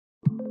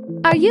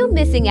Are you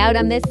missing out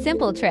on this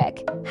simple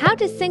trick? How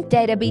to sync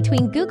data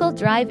between Google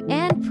Drive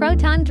and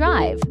Proton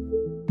Drive.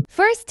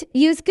 First,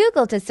 use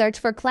Google to search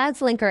for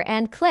Cloudslinker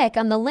and click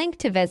on the link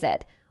to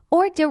visit,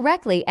 or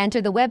directly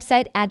enter the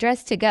website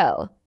address to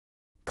go.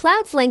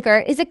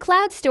 Cloudslinker is a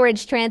cloud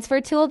storage transfer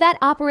tool that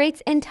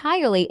operates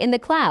entirely in the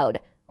cloud,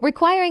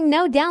 requiring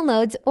no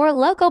downloads or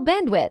local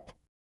bandwidth.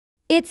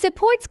 It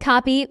supports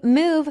copy,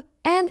 move,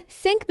 and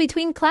sync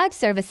between cloud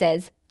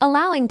services,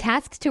 allowing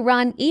tasks to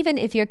run even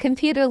if your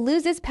computer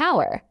loses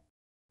power.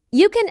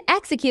 You can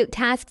execute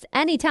tasks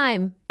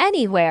anytime,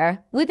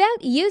 anywhere,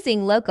 without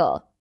using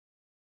local.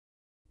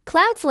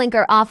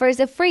 Cloudslinker offers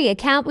a free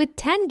account with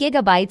 10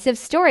 gigabytes of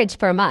storage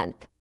per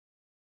month.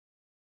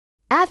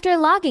 After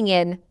logging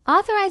in,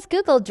 authorize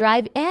Google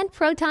Drive and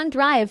Proton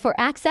Drive for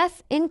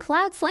access in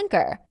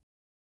Cloudslinker.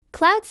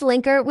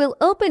 Cloudslinker will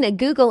open a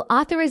Google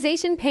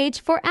authorization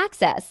page for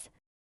access.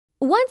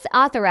 Once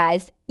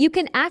authorized, you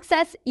can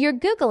access your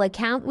Google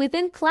account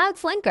within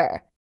Cloudslinker.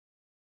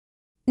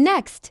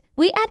 Next,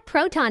 we add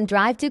Proton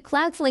Drive to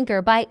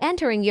Cloudslinker by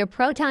entering your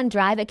Proton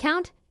Drive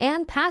account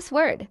and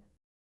password.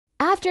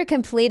 After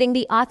completing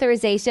the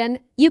authorization,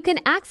 you can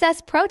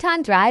access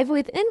Proton Drive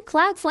within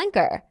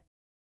Cloudslinker.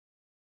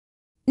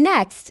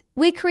 Next,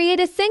 we create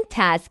a sync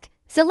task.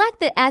 Select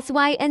the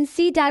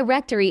SYNC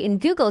directory in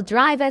Google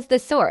Drive as the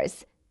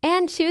source,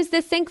 and choose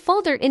the sync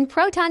folder in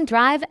Proton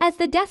Drive as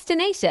the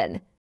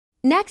destination.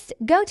 Next,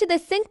 go to the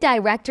sync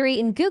directory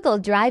in Google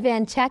Drive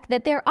and check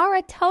that there are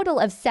a total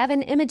of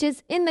 7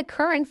 images in the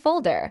current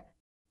folder.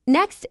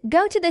 Next,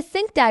 go to the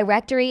sync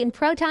directory in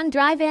Proton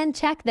Drive and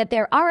check that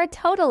there are a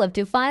total of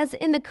 2 files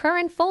in the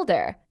current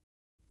folder.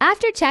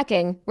 After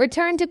checking,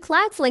 return to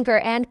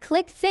Cloudslinker and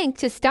click Sync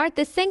to start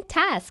the sync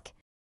task.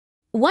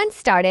 Once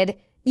started,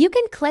 you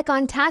can click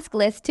on Task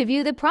List to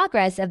view the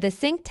progress of the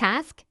sync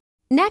task.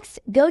 Next,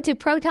 go to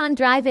Proton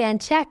Drive and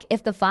check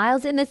if the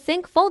files in the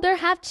sync folder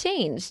have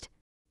changed.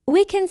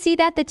 We can see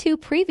that the 2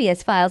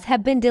 previous files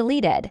have been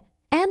deleted,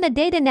 and the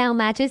data now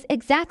matches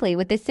exactly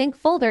with the sync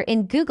folder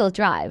in Google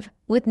Drive,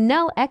 with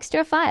no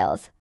extra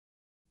files.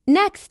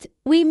 Next,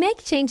 we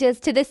make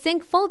changes to the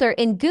sync folder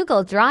in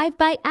Google Drive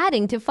by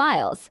adding 2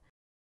 files.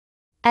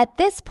 At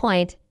this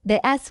point,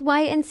 the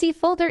SYNC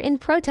folder in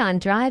Proton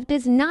Drive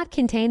does not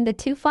contain the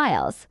 2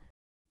 files.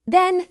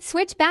 Then,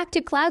 switch back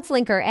to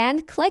Cloudslinker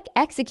and click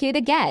Execute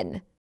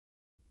again.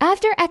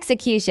 After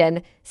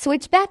execution,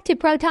 switch back to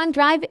Proton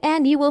Drive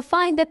and you will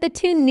find that the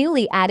 2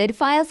 newly added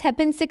files have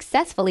been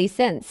successfully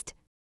synced.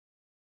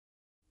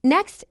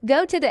 Next,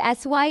 go to the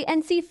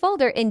SYNC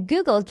folder in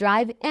Google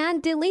Drive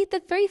and delete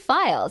the 3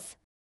 files.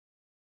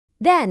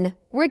 Then,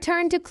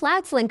 return to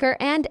Cloudslinker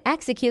and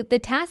execute the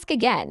task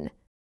again.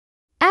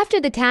 After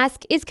the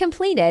task is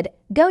completed,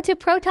 go to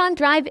Proton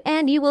Drive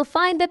and you will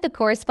find that the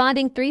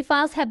corresponding 3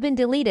 files have been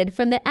deleted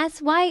from the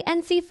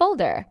SYNC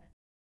folder.